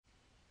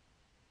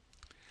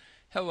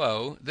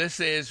Hello, this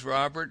is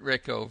Robert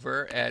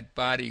Rickover at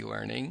Body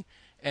Learning,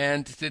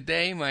 and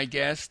today my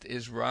guest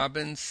is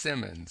Robin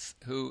Simmons,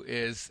 who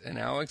is an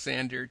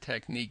Alexander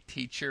Technique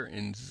teacher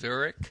in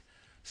Zurich,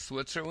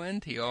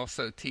 Switzerland. He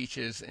also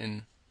teaches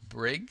in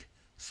Brig,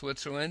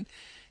 Switzerland.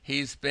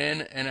 He's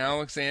been an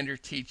Alexander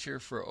teacher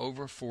for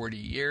over 40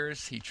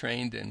 years. He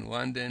trained in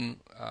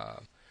London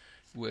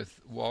with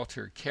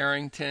Walter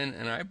Carrington,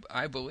 and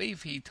I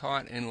believe he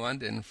taught in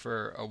London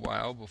for a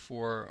while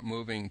before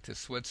moving to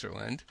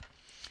Switzerland.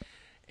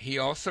 He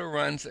also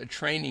runs an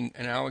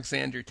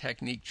Alexander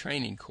Technique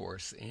training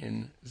course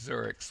in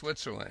Zurich,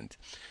 Switzerland.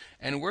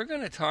 And we're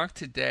going to talk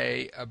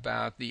today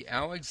about the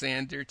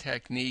Alexander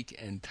Technique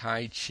and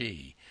Tai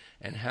Chi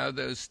and how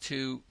those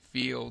two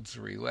fields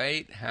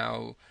relate,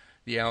 how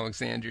the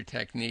Alexander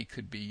Technique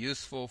could be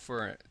useful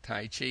for a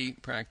Tai Chi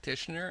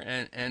practitioner,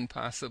 and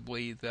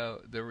possibly the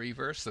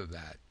reverse of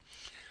that.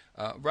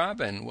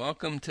 Robin,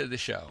 welcome to the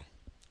show.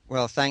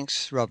 Well,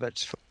 thanks,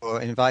 Robert,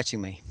 for inviting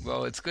me.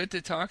 Well, it's good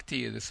to talk to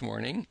you this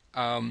morning.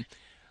 I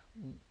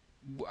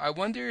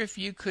wonder if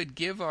you could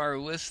give our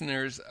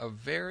listeners a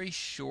very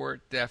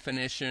short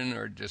definition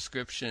or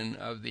description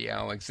of the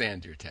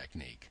Alexander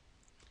Technique.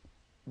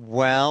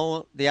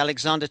 Well, the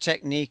Alexander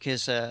Technique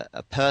is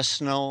a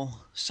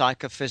personal,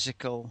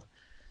 psychophysical,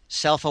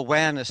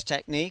 self-awareness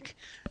technique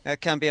that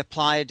can be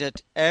applied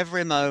at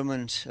every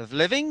moment of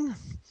living.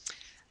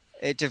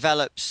 It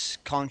develops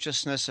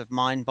consciousness of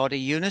mind-body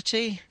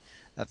unity,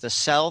 of the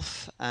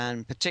self,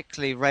 and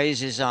particularly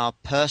raises our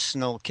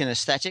personal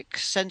kinesthetic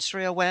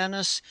sensory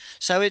awareness.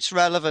 So it's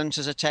relevant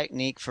as a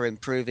technique for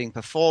improving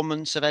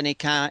performance of any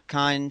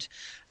kind.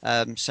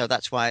 So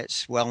that's why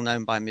it's well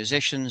known by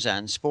musicians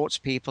and sports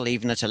people,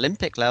 even at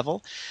Olympic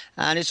level.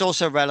 And it's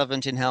also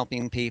relevant in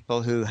helping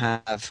people who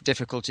have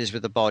difficulties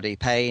with the body,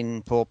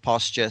 pain, poor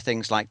posture,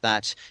 things like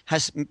that.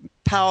 Has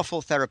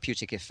powerful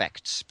therapeutic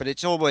effects. But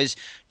it's always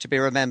to be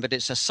remembered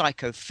it's a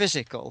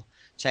psychophysical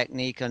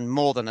technique and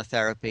more than a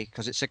therapy,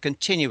 because it's a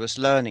continuous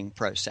learning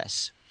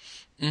process.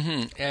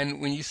 Mm-hmm. And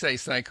when you say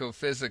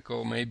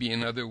psychophysical, maybe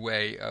another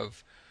way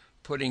of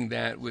putting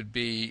that would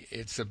be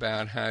it's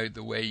about how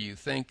the way you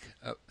think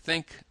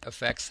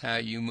affects how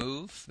you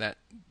move.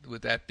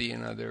 Would that be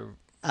another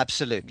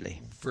Absolutely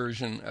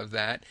version of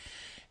that?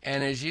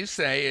 And as you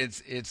say,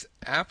 it's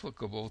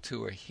applicable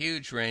to a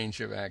huge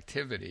range of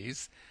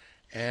activities,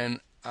 and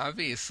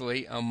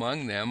obviously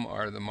among them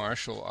are the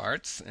martial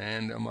arts,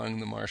 and among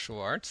the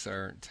martial arts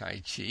are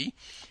Tai Chi.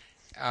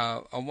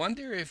 I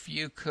wonder if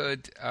you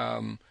could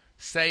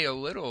say a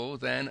little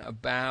then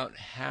about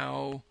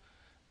how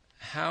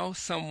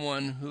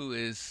someone who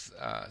is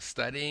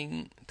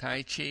studying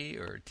Tai Chi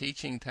or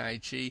teaching Tai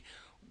Chi,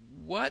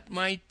 what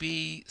might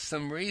be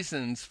some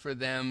reasons for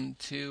them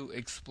to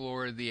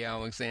explore the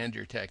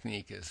Alexander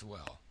Technique as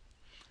well?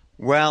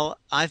 Well,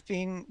 I've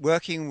been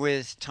working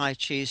with Tai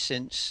Chi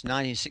since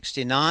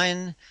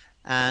 1969,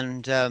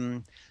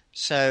 and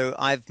so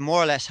I've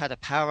more or less had a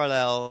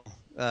parallel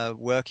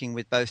working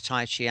with both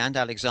Tai Chi and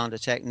Alexander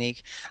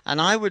Technique. And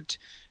I've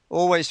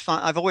always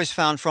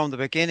found from the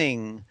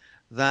beginning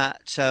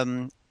that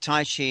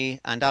Tai Chi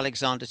and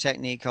Alexander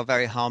Technique are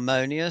very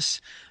harmonious.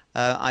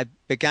 I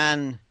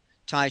began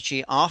Tai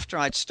Chi after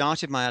I'd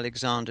started my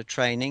Alexander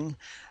training,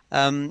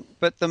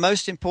 but the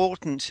most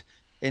important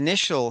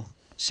initial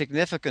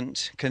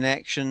significant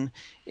connection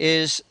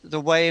is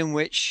the way in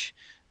which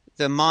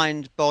the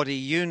mind-body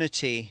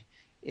unity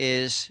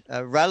is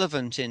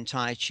relevant in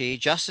Tai Chi,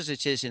 just as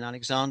it is in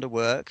Alexander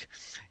work.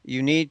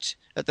 You need,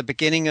 at the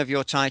beginning of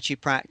your Tai Chi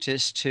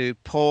practice, to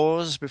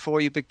pause before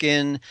you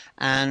begin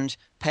and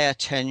pay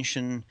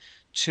attention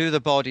to the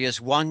body as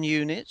one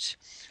unit,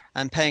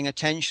 and paying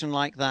attention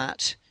like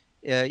that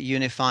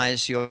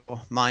unifies your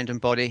mind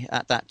and body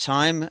at that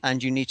time,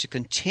 and you need to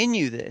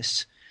continue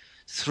this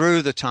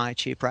through the Tai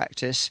Chi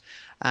practice.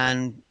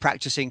 And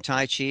practicing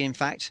Tai Chi, in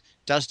fact,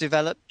 does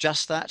develop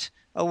just that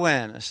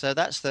awareness. So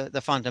that's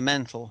the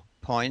fundamental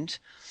point.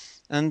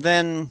 And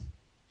then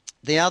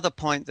the other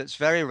point that's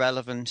very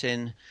relevant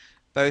in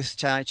both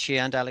Tai Chi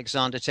and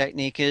Alexander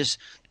Technique is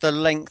the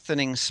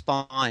lengthening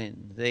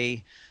spine,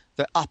 the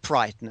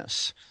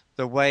uprightness,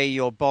 the way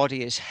your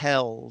body is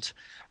held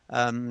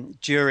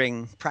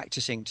during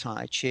practicing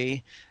Tai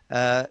Chi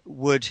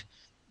would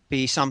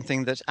be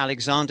something that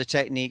Alexander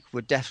Technique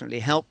would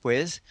definitely help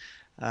with.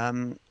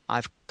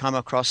 I've come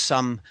across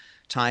some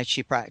Tai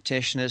Chi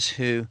practitioners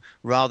who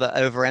rather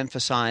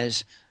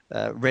overemphasize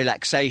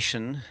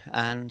relaxation,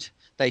 and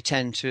they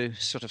tend to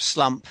sort of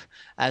slump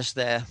as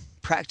they're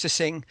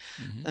practicing,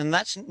 and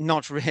that's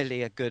not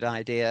really a good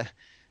idea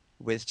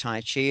with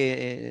Tai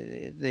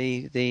Chi.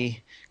 The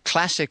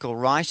classical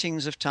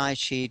writings of Tai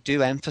Chi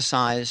do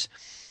emphasize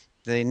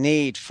the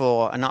need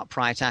for an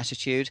upright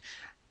attitude,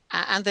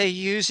 and they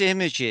use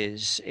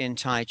images in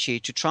Tai Chi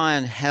to try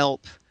and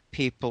help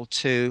people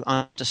to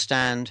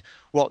understand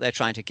what they're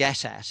trying to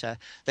get at.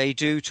 They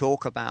do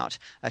talk about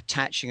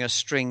attaching a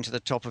string to the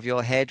top of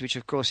your head, which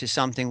of course is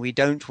something we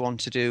don't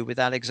want to do with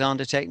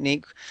Alexander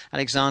Technique.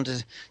 Alexander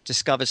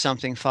discovered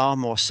something far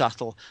more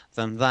subtle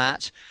than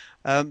that.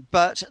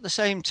 But at the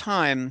same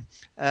time,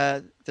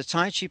 the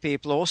Tai Chi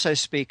people also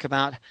speak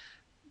about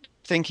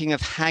thinking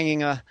of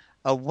hanging a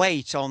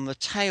weight on the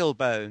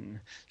tailbone.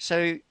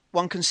 So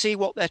one can see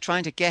what they're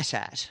trying to get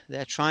at.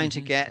 They're trying to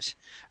Hmm. get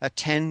a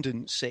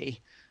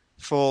tendency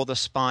for the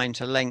spine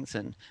to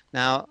lengthen.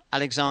 Now,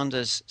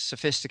 Alexander's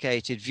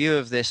sophisticated view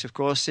of this, of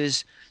course,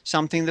 is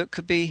something that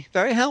could be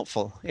very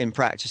helpful in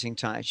practicing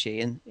Tai Chi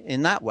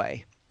in that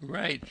way.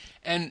 Right.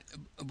 And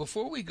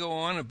before we go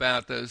on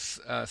about those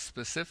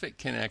specific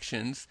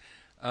connections,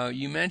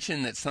 you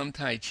mentioned that some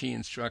Tai Chi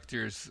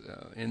instructors,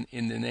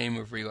 in the name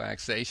of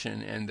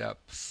relaxation, end up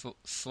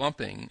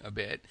slumping a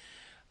bit.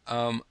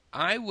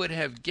 I would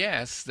have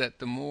guessed that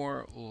the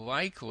more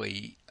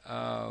likely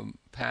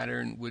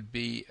pattern would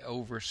be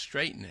over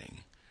straightening,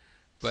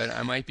 but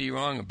I might be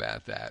wrong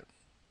about that.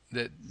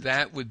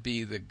 That would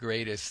be the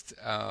greatest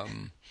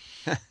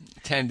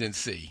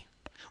tendency.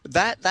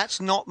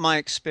 That's not my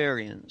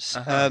experience.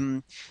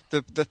 Uh-huh.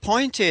 The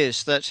point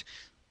is that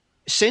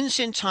since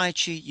in Tai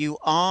Chi you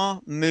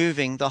are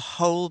moving the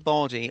whole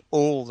body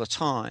all the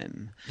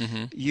time,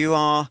 Hmm. you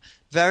are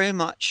very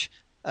much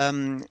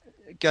um,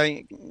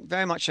 going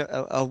very much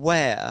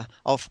aware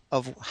of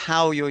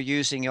how you're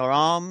using your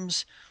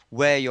arms,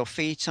 where your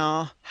feet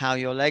are, how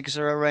your legs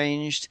are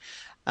arranged,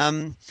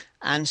 um,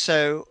 and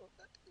so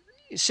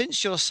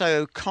since you're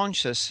so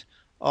conscious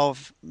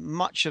of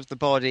much of the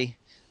body,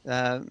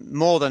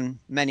 more than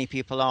many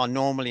people are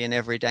normally in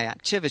everyday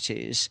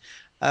activities,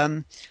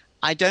 um,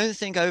 I don't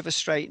think over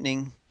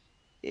straightening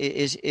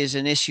is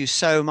an issue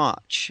so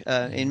much.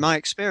 In Hmm. my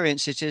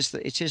experience, it is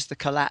the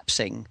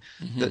collapsing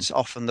Hmm. that's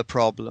often the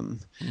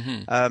problem.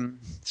 Hmm.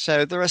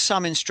 So there are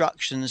some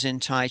instructions in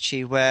Tai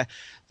Chi where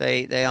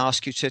they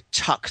ask you to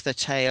tuck the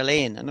tail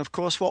in, and of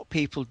course, what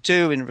people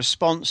do in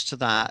response to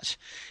that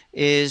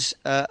is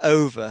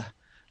over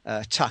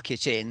tuck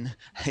it in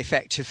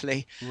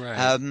effectively. Right.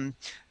 Um,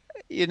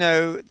 you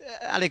know,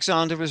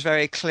 Alexander was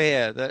very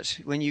clear that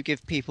when you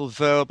give people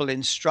verbal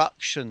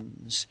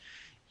instructions,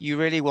 you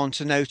really want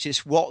to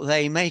notice what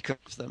they make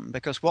of them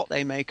because what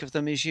they make of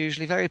them is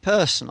usually very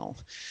personal.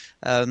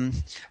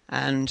 Um,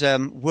 and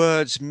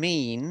words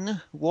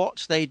mean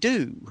what they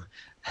do.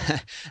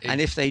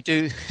 And if they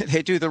do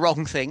they do the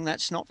wrong thing,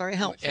 that's not very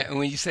helpful. And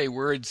when you say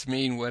words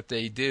mean what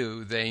they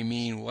do, they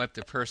mean what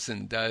the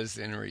person does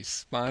in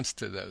response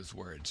to those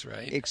words,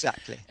 right?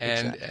 Exactly,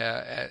 And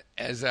exactly.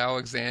 as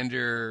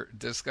Alexander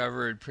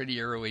discovered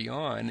pretty early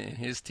on in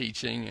his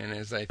teaching, and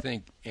as I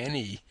think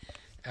any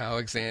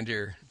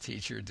Alexander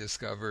teacher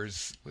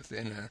discovers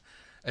within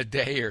a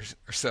day or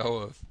so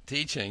of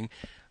teaching,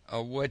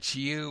 what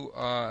you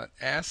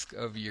ask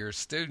of your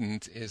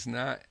student is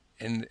not,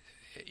 and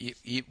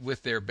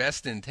with their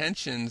best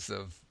intentions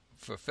of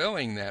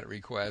fulfilling that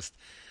request,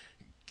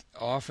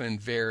 often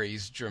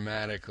varies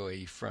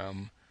dramatically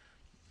from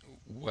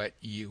what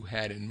you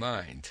had in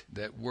mind.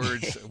 That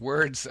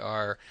words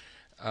are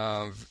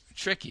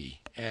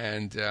tricky,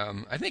 and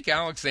I think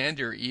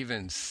Alexander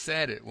even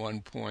said at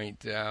one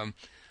point,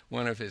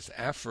 one of his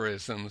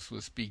aphorisms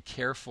was, "Be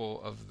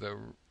careful of the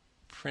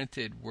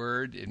printed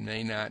word; it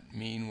may not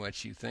mean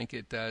what you think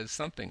it does."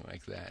 Something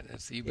like that.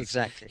 As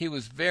Exactly. he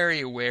was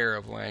very aware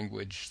of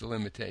language, the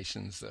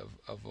limitations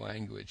of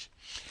language.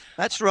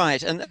 That's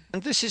right. And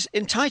this is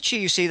in Tai Chi,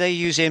 you see, they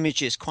use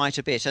images quite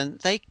a bit. And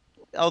they,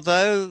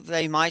 although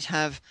they might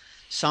have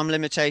some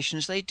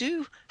limitations, they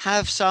do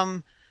have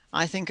some,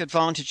 I think,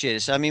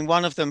 advantages. I mean,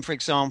 one of them, for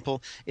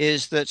example,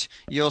 is that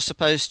you're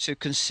supposed to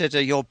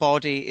consider your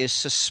body is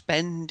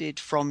suspended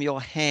from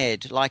your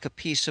head like a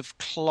piece of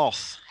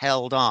cloth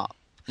held up.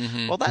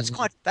 Hmm. Well, that's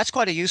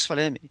quite a useful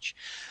image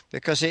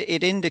because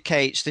it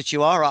indicates that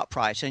you are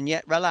upright and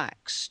yet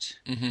relaxed,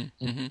 Hmm.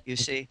 Hmm. you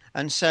see.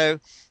 And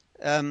so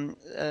um,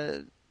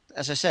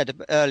 as I said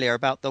earlier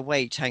about the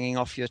weight hanging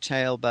off your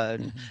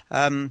tailbone,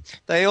 Hmm.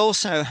 they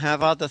also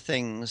have other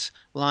things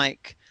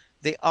like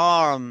the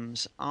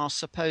arms are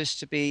supposed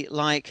to be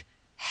like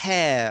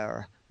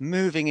hair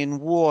moving in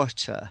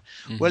water.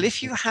 Well, Hmm.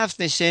 if you have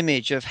this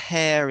image of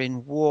hair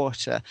in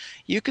water,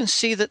 you can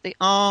see that the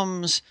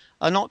arms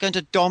are not going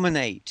to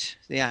dominate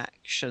the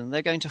action,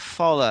 they're going to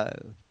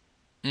follow.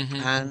 Hmm.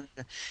 And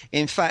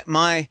in fact,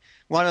 my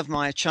one of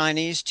my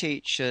Chinese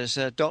teachers,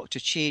 Dr.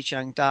 Chi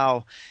Chang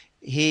Dao,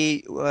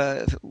 he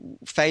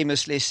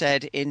famously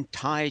said, "In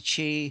Tai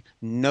Chi,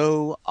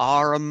 no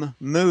arm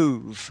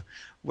move."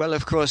 Well,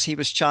 of course, he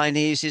was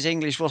Chinese. His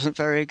English wasn't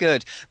very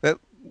good, but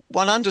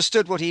one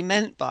understood what he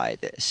meant by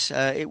this.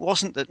 It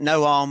wasn't that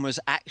no arm was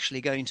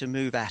actually going to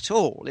move at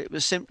all. It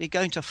was simply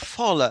going to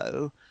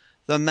follow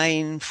the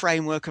main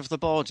framework of the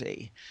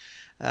body.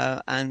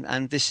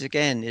 And this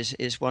again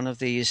is one of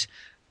these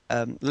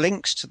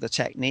links to the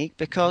technique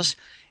because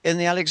in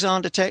the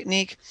Alexander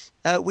technique,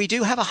 we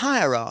do have a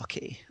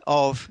hierarchy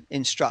of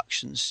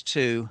instructions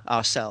to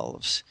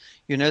ourselves.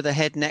 You know, the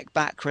head neck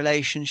back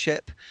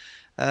relationship,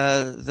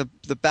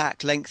 the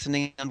back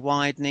lengthening and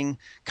widening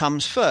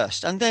comes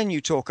first, and then you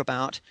talk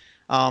about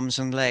arms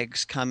and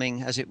legs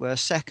coming, as it were,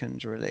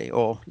 second, really,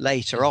 or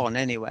later Hmm. on,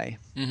 anyway.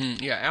 Hmm.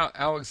 Yeah,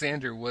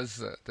 Alexander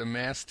was the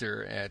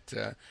master at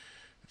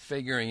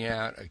figuring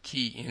out a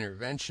key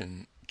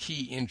intervention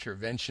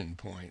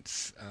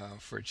points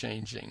for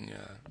changing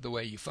the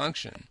way you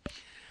function.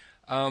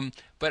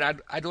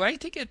 But I'd like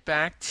to get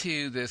back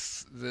to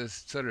this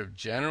sort of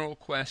general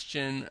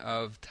question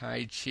of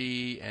Tai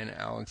Chi and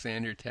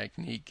Alexander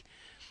technique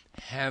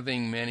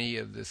having many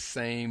of the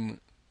same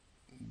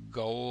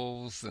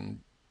goals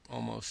and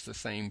almost the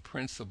same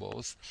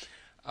principles.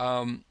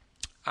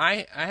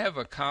 I have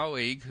a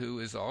colleague who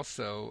is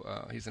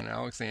also he's an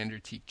Alexander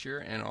teacher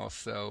and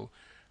also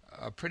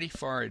pretty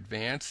far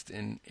advanced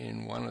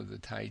in one of the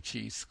Tai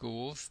Chi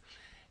schools.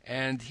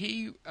 And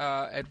he,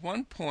 at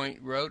one point,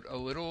 wrote a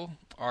little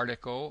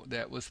article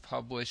that was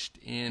published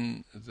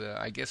in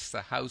I guess,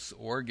 the house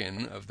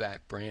organ of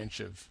that branch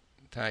of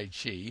Tai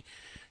Chi.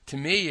 To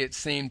me, it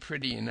seemed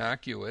pretty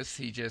innocuous.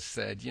 He just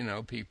said,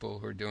 people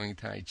who are doing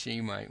Tai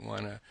Chi might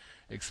want to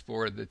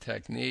explore the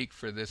technique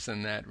for this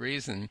and that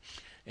reason.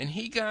 And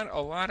he got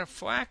a lot of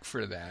flack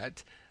for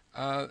that,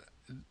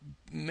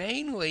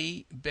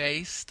 mainly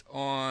based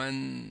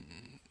on...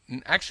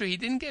 Actually, he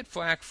didn't get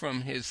flack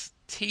from his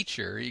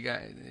teacher. He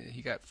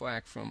got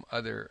flack from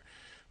other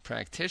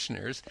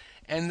practitioners.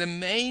 And the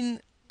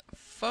main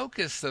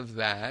focus of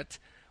that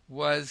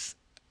was...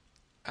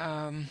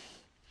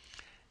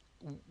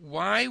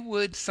 why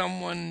would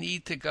someone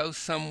need to go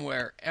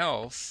somewhere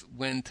else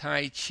when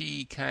Tai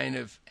Chi kind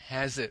of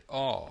has it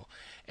all?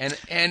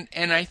 And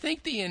I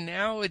think the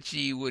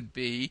analogy would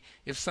be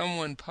if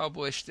someone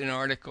published an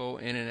article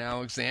in an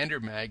Alexander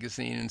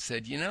magazine and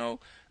said,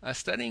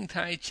 studying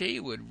Tai Chi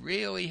would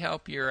really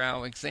help your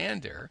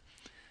Alexander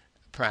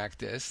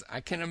practice. I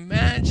can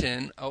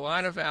imagine a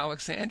lot of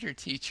Alexander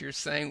teachers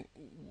saying,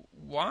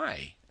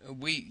 why?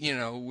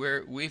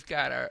 We've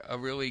got a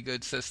really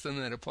good system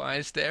that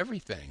applies to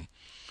everything.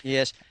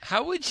 Yes.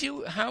 How would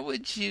you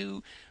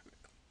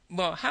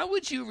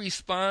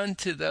respond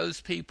to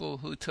those people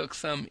who took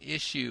some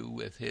issue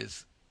with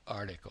his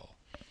article?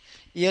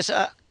 Yes,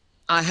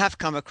 I have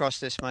come across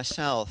this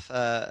myself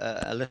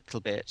a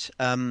little bit.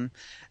 The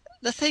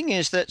thing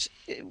is that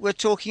we're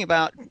talking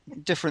about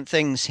different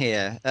things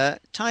here.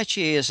 Tai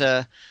Chi is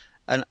an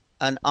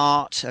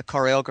art, a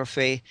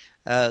choreography.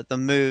 The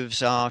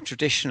moves are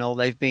traditional.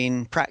 They've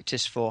been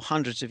practiced for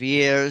hundreds of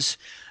years.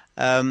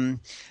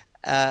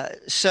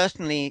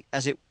 Certainly,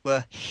 as it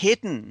were,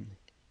 hidden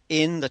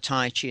in the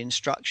Tai Chi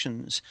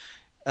instructions,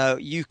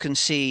 you can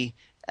see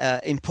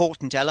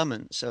important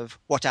elements of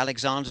what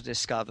Alexander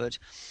discovered.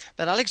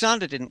 But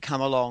Alexander didn't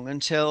come along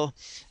until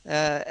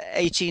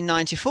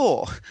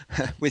 1894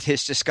 with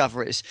his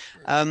discoveries.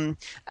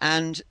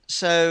 And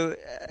so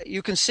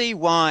you can see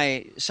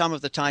why some of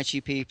the Tai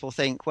Chi people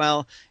think,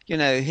 well,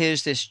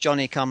 here's this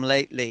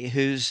Johnny-come-lately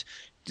who's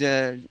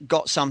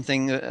got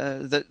something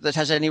that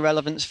has any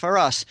relevance for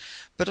us.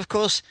 But of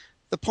course,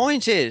 the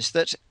point is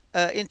that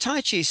in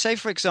Tai Chi, say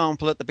for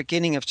example, at the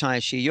beginning of Tai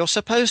Chi, you're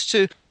supposed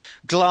to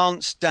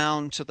glance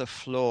down to the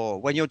floor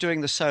when you're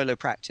doing the solo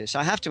practice.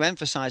 I have to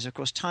emphasize, of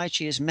course, Tai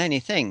Chi is many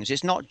things.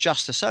 It's not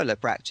just a solo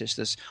practice.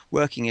 There's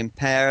working in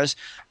pairs,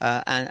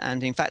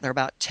 and in fact, there are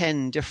about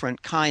 10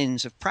 different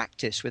kinds of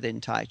practice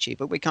within Tai Chi,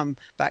 but we come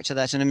back to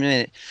that in a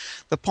minute.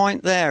 The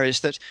point there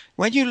is that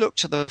when you look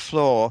to the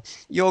floor,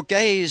 your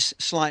gaze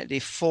slightly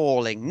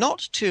falling,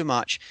 not too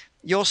much.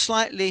 You're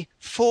slightly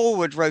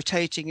forward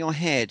rotating your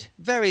head,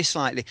 very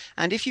slightly.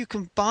 And if you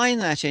combine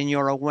that in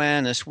your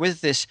awareness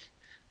with this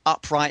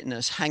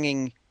uprightness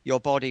hanging your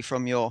body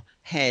from your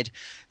head,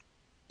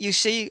 you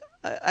see,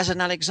 as an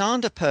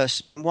Alexander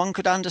person, one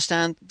could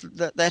understand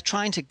that they're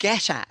trying to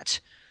get at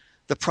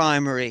the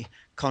primary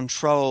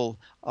control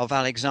of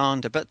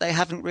Alexander, but they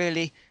haven't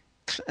really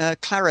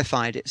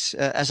clarified it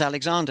as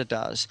Alexander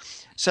does.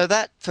 So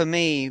that, for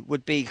me,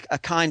 would be a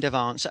kind of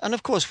answer. And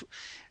of course,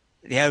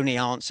 the only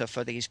answer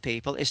for these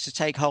people is to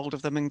take hold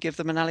of them and give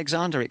them an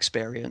Alexander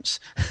experience,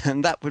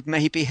 and that would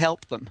maybe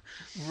help them.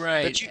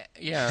 Right.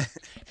 Yeah.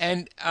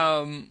 And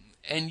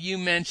you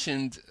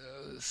mentioned,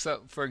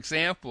 so for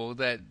example,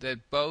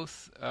 that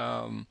both.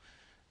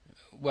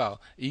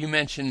 You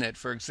mentioned that,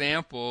 for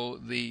example,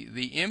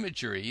 the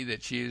imagery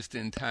that's used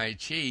in Tai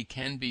Chi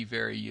can be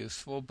very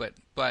useful,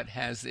 but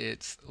has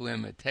its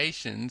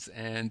limitations,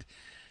 and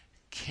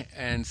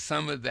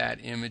some of that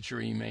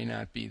imagery may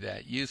not be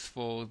that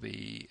useful.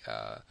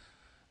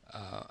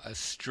 A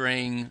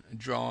string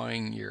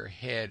drawing your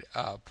head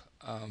up,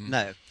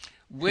 No.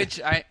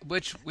 which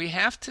we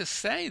have to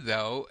say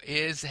though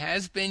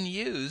has been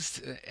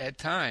used at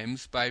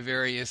times by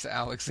various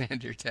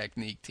Alexander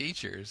technique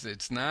teachers.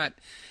 It's not.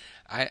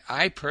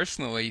 I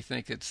personally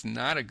think it's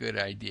not a good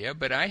idea,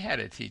 but I had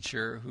a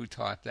teacher who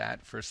taught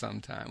that for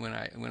some time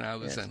when I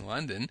was in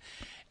London.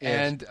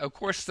 Yes. And of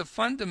course, the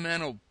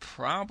fundamental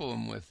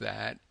problem with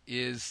that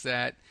is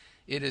that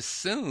it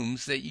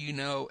assumes that you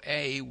know,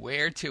 A,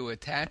 where to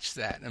attach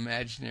that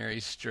imaginary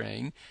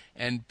string,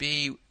 and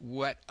B,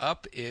 what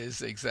up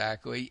is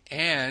exactly,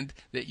 and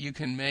that you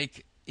can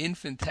make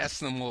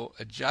infinitesimal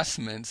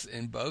adjustments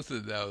in both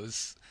of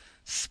those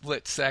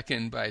split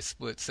second by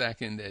split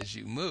second as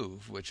you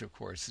move, which of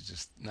course is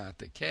just not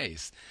the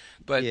case.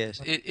 But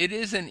yes, it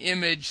is an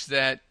image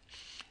that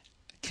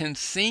can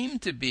seem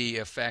to be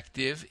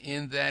effective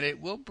in that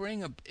it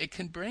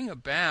can bring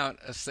about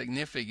a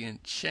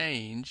significant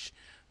change,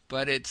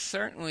 but it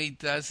certainly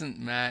doesn't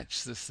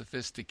match the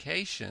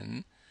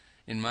sophistication,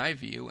 in my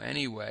view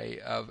anyway,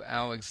 of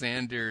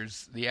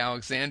the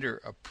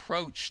Alexander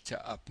approach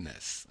to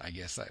upness. I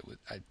guess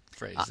I'd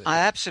phrase it. I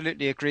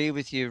absolutely agree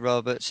with you,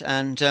 Robert.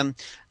 And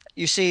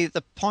you see,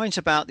 the point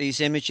about these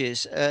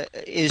images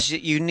is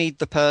that you need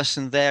the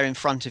person there in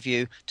front of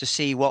you to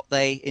see what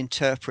they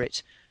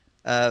interpret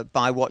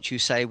by what you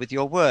say with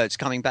your words,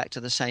 coming back to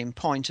the same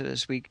point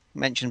as we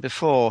mentioned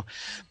before.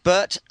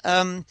 But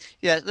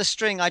yeah, the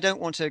string, I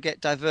don't want to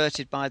get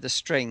diverted by the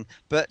string,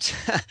 but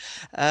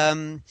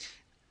the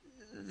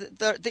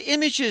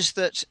images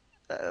that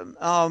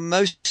are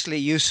mostly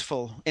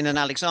useful in an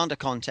Alexander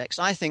context,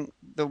 I think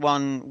the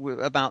one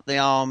about the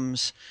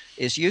arms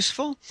is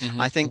useful.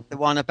 I think the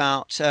one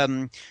about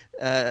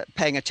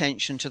paying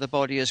attention to the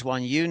body as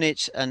one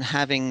unit and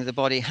having the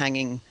body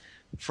hanging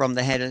from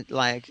the head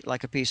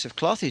like a piece of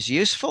cloth is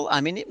useful. I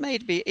mean, it may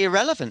be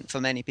irrelevant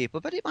for many people,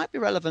 but it might be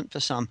relevant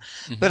for some.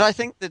 But I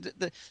think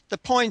that the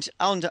point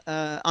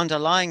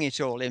underlying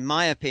it all, in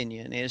my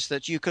opinion, is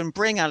that you can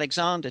bring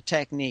Alexander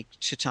technique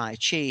to Tai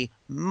Chi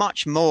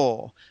much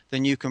more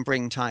than you can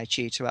bring Tai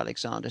Chi to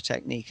Alexander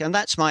technique. And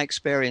that's my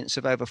experience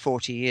of over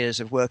 40 years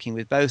of working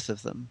with both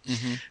of them.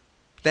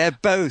 They're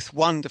both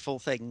wonderful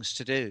things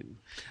to do.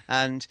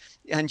 And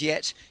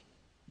yet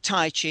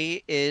Tai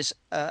Chi is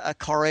a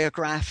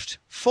choreographed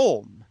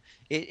form.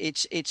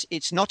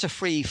 It's not a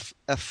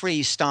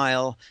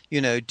freestyle,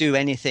 do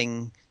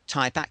anything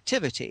type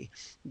activity.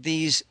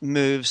 These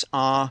moves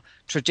are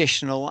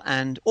traditional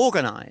and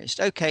organized.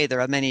 Okay,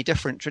 there are many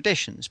different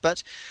traditions,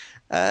 but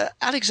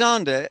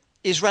Alexander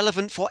is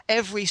relevant for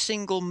every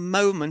single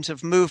moment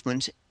of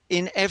movement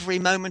in every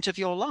moment of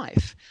your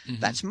life.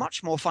 That's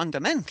much more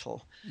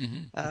fundamental.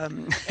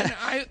 And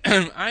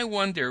I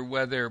wonder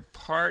whether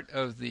part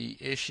of the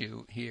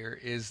issue here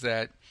is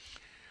that,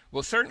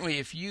 well, certainly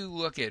if you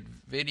look at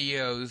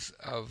videos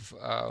of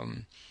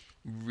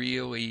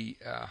really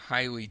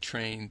highly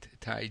trained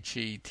Tai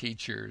Chi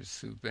teachers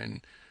who've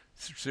been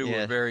through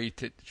a very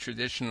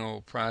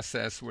traditional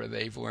process where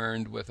they've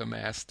learned with a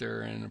master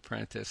and an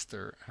apprentice,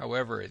 or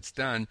however it's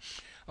done,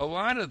 a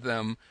lot of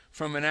them,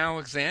 from an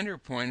Alexander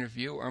point of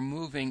view, are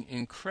moving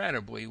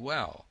incredibly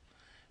well.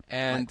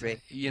 And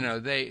their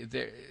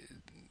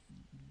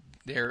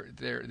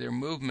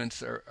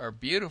movements are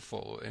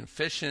beautiful,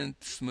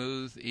 efficient,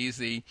 smooth,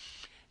 easy.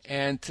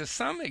 And to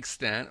some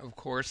extent, of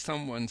course,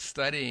 someone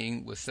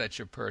studying with such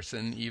a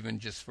person, even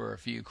just for a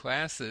few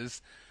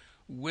classes,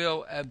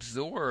 will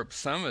absorb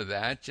some of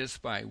that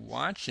just by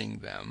watching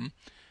them.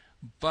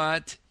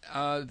 But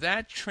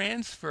that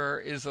transfer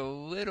is a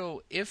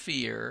little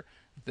iffier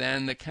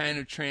than the kind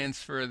of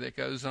transfer that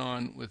goes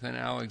on with an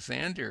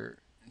Alexander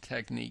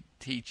technique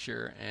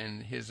teacher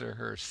and his or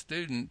her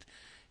student,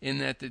 in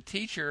that the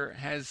teacher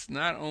has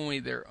not only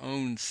their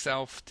own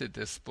self to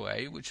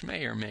display, which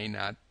may or may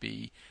not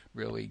be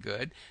really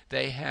good,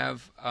 they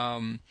have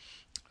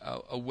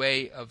a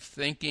way of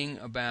thinking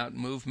about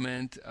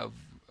movement, of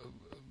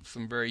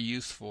some very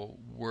useful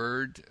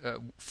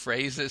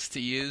phrases to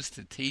use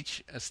to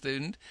teach a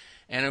student,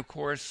 and of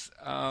course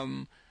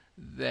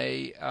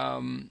they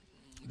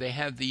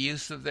have the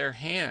use of their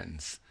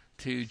hands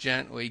to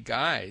gently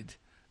guide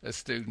a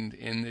student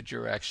in the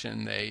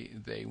direction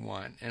they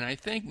want. And I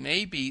think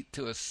maybe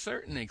to a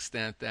certain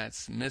extent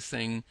that's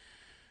missing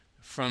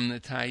from the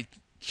Tai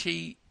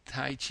Chi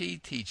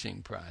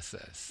teaching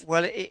process.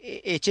 Well,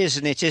 it is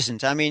and it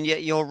isn't. I mean,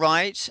 you're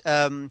right.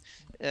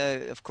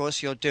 Of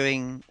course, you're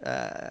doing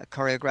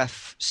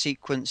choreograph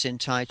sequence in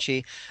Tai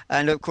Chi.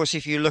 And of course,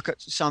 if you look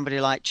at somebody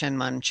like Chen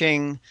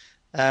Manqing,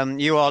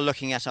 you are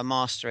looking at a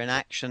master in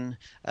action.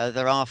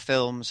 There are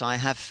films. I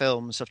have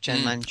films of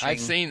Chen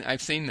Manqing.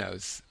 I've seen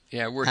those.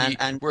 Yeah,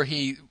 where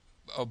he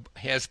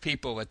has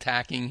people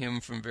attacking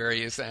him from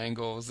various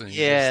angles, and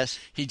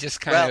he just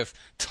kind of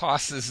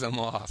tosses them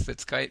off.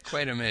 It's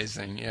quite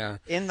amazing. Yeah.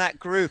 In that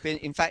group,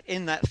 in fact,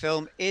 in that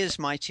film is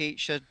my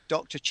teacher,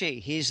 Dr. Chi.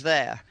 He's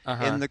there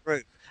in the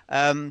group.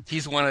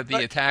 He's one of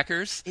the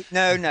attackers.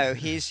 No,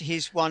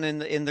 he's one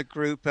in the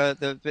group,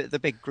 the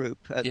big group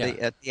at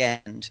the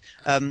end.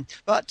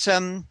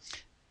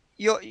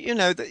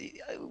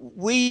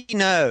 We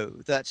know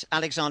that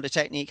Alexander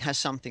technique has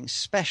something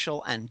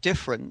special and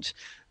different.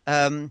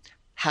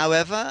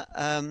 However,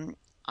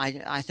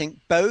 I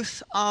think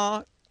both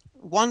are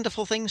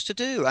wonderful things to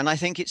do, and I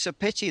think it's a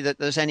pity that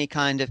there's any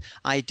kind of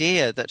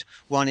idea that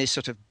one is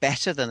sort of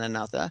better than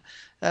another.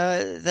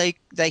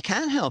 They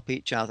can help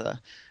each other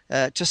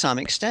to some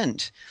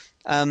extent.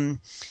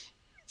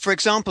 For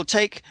example,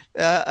 take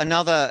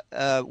another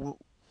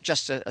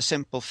just a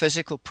simple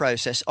physical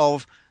process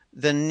of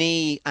the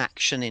knee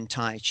action in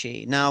Tai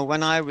Chi. Now,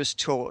 when I was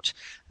taught,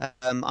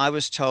 I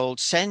was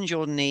told, send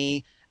your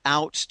knee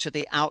out to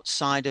the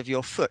outside of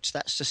your foot.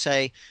 That's to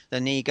say,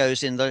 the knee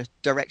goes in the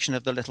direction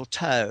of the little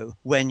toe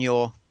when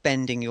you're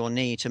bending your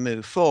knee to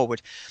move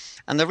forward.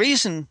 And the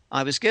reason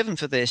I was given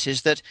for this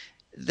is that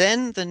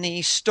then the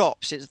knee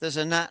stops. There's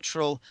a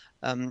natural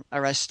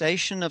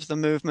arrestation of the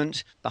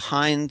movement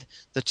behind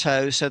the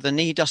toe, so the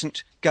knee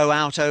doesn't go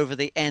out over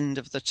the end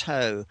of the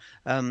toe.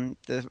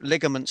 The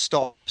ligament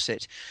stops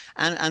it,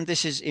 and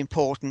this is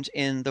important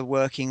in the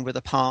working with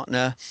a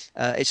partner.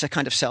 It's a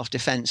kind of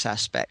self-defense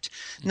aspect.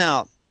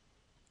 Now,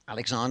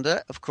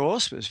 Alexander, of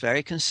course, was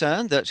very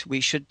concerned that we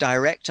should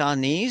direct our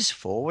knees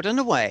forward and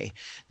away.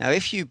 Now,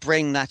 if you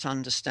bring that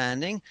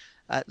understanding,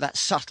 that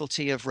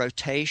subtlety of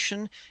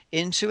rotation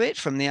into it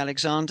from the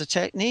Alexander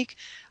technique,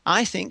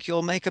 I think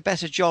you'll make a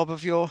better job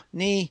of your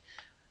knee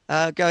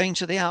going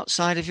to the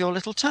outside of your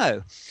little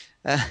toe.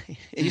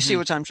 You see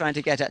what I'm trying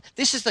to get at?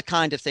 This is the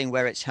kind of thing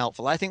where it's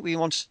helpful. I think we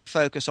want to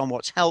focus on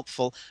what's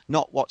helpful,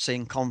 not what's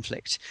in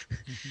conflict.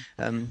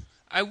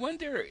 I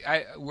wonder,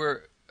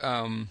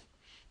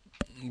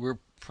 we're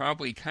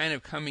probably kind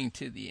of coming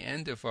to the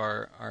end of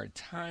our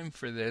time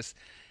for this.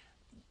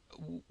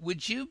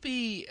 Would you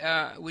be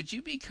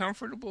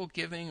comfortable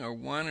giving a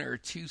 1 or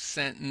 2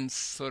 sentence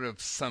sort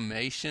of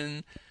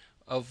summation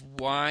of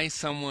why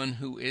someone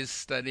who is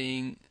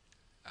studying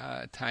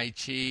Tai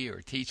Chi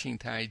or teaching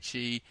Tai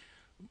Chi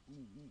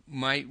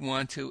might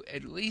want to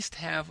at least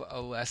have a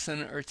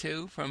lesson or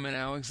two from an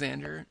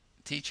Alexander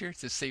teacher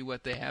to see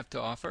what they have to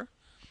offer?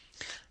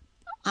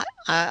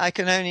 I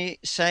can only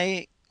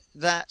say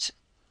that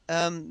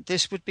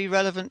this would be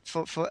relevant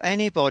for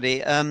anybody.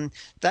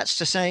 That's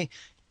to say,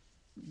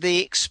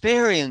 the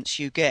experience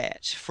you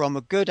get from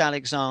a good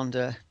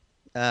Alexander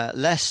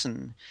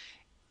lesson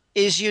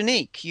is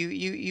unique.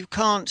 You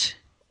can't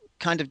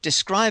kind of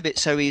describe it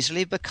so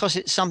easily because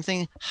it's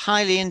something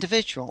highly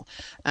individual.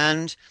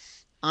 And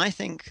I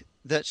think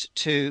that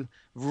to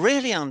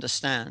really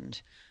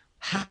understand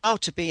how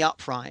to be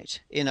upright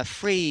in a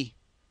free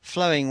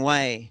flowing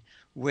way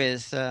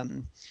with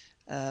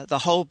the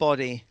whole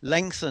body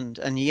lengthened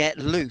and yet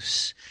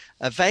loose,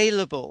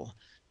 available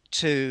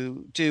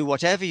to do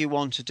whatever you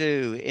want to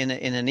do in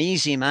an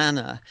easy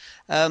manner,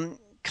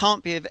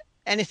 can't be of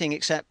anything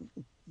except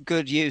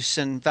good use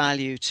and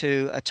value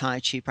to a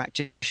Tai Chi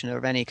practitioner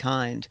of any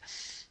kind.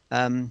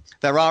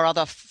 There are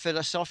other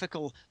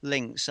philosophical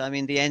links. I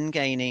mean, the end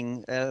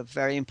gaining, a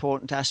very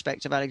important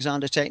aspect of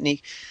Alexander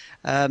technique.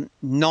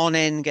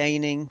 Non-end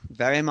gaining,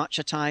 very much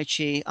a Tai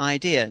Chi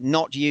idea,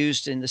 not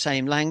used in the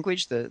same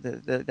language.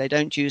 They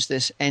don't use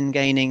this end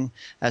gaining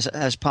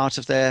as part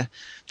of their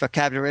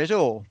vocabulary at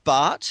all,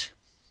 but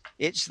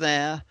it's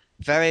there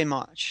very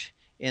much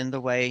in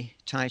the way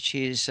Tai Chi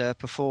is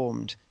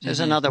performed. There's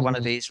another one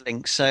of these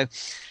links, so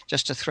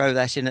just to throw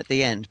that in at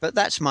the end. But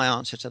that's my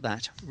answer to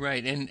that.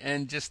 Right,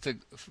 and just to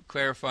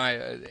clarify,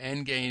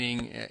 end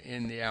gaining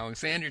in the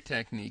Alexander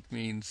technique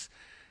means,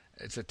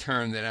 it's a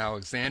term that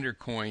Alexander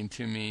coined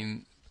to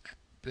mean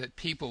that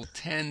people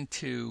tend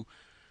to,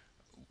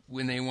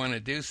 when they want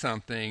to do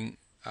something,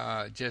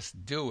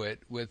 just do it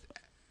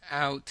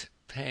without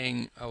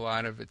paying a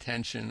lot of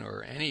attention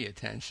or any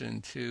attention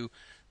to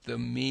the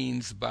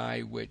means by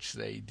which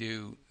they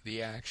do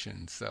the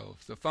action. So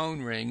if the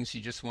phone rings,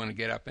 you just want to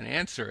get up and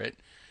answer it.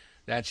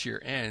 That's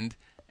your end.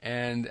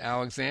 And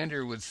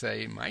Alexander would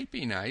say it might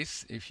be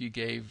nice if you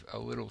gave a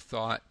little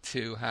thought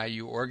to how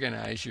you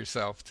organize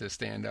yourself to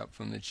stand up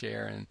from the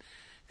chair and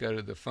go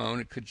to the phone.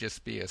 It could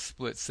just be a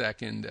split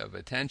second of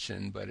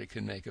attention, but it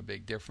could make a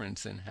big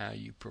difference in how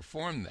you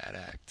perform that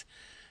act.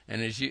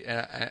 And as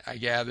I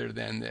gather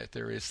then that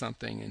there is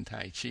something in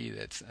Tai Chi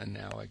that's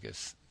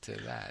analogous to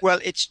that. Well,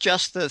 it's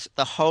just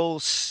the whole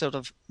sort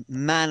of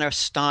manner,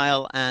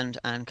 style, and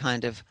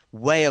kind of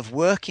way of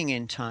working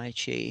in Tai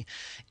Chi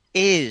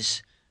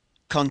is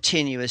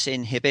continuous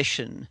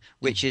inhibition,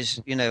 which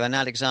is, an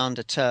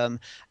Alexander term.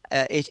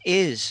 It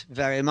is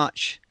very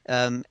much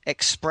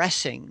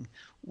expressing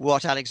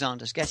what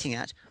Alexander's getting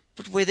at,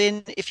 but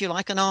within, if you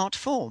like, an art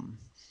form.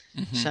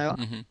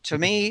 To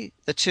me,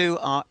 the two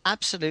are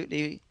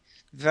absolutely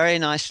very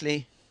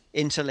nicely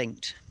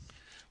interlinked.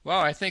 Well,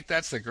 I think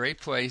that's a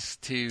great place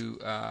to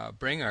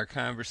bring our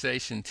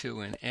conversation to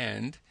an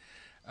end.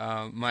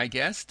 My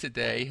guest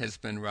today has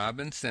been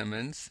Robin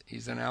Simmons.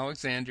 He's an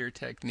Alexander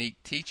technique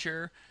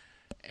teacher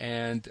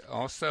and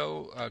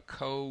also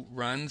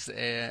co-runs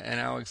an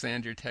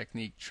Alexander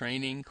technique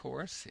training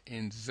course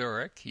in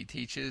Zurich. He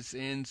teaches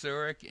in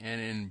Zurich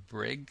and in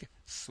Brig,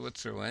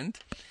 Switzerland.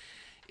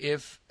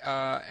 If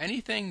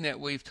anything that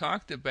we've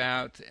talked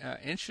about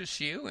interests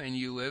you and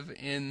you live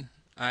in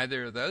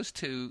either of those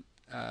two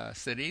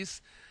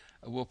cities,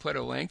 we'll put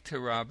a link to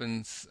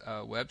Robin's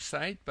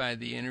website by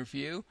the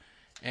interview.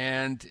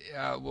 And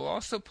we'll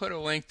also put a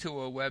link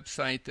to a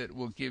website that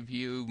will give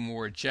you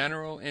more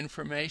general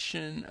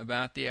information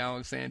about the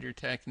Alexander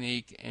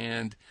technique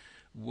and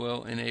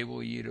will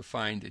enable you to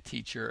find a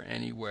teacher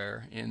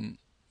anywhere in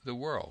the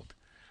world.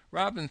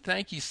 Robin,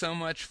 thank you so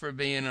much for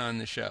being on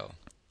the show.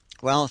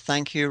 Well,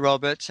 thank you,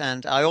 Robert.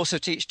 And I also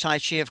teach Tai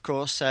Chi, of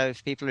course, so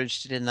if people are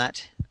interested in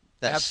that,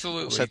 that's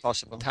absolutely also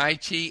possible. Tai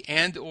Chi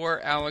and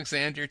or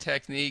Alexander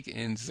technique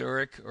in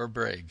Zurich or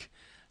Brig.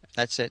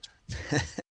 That's it.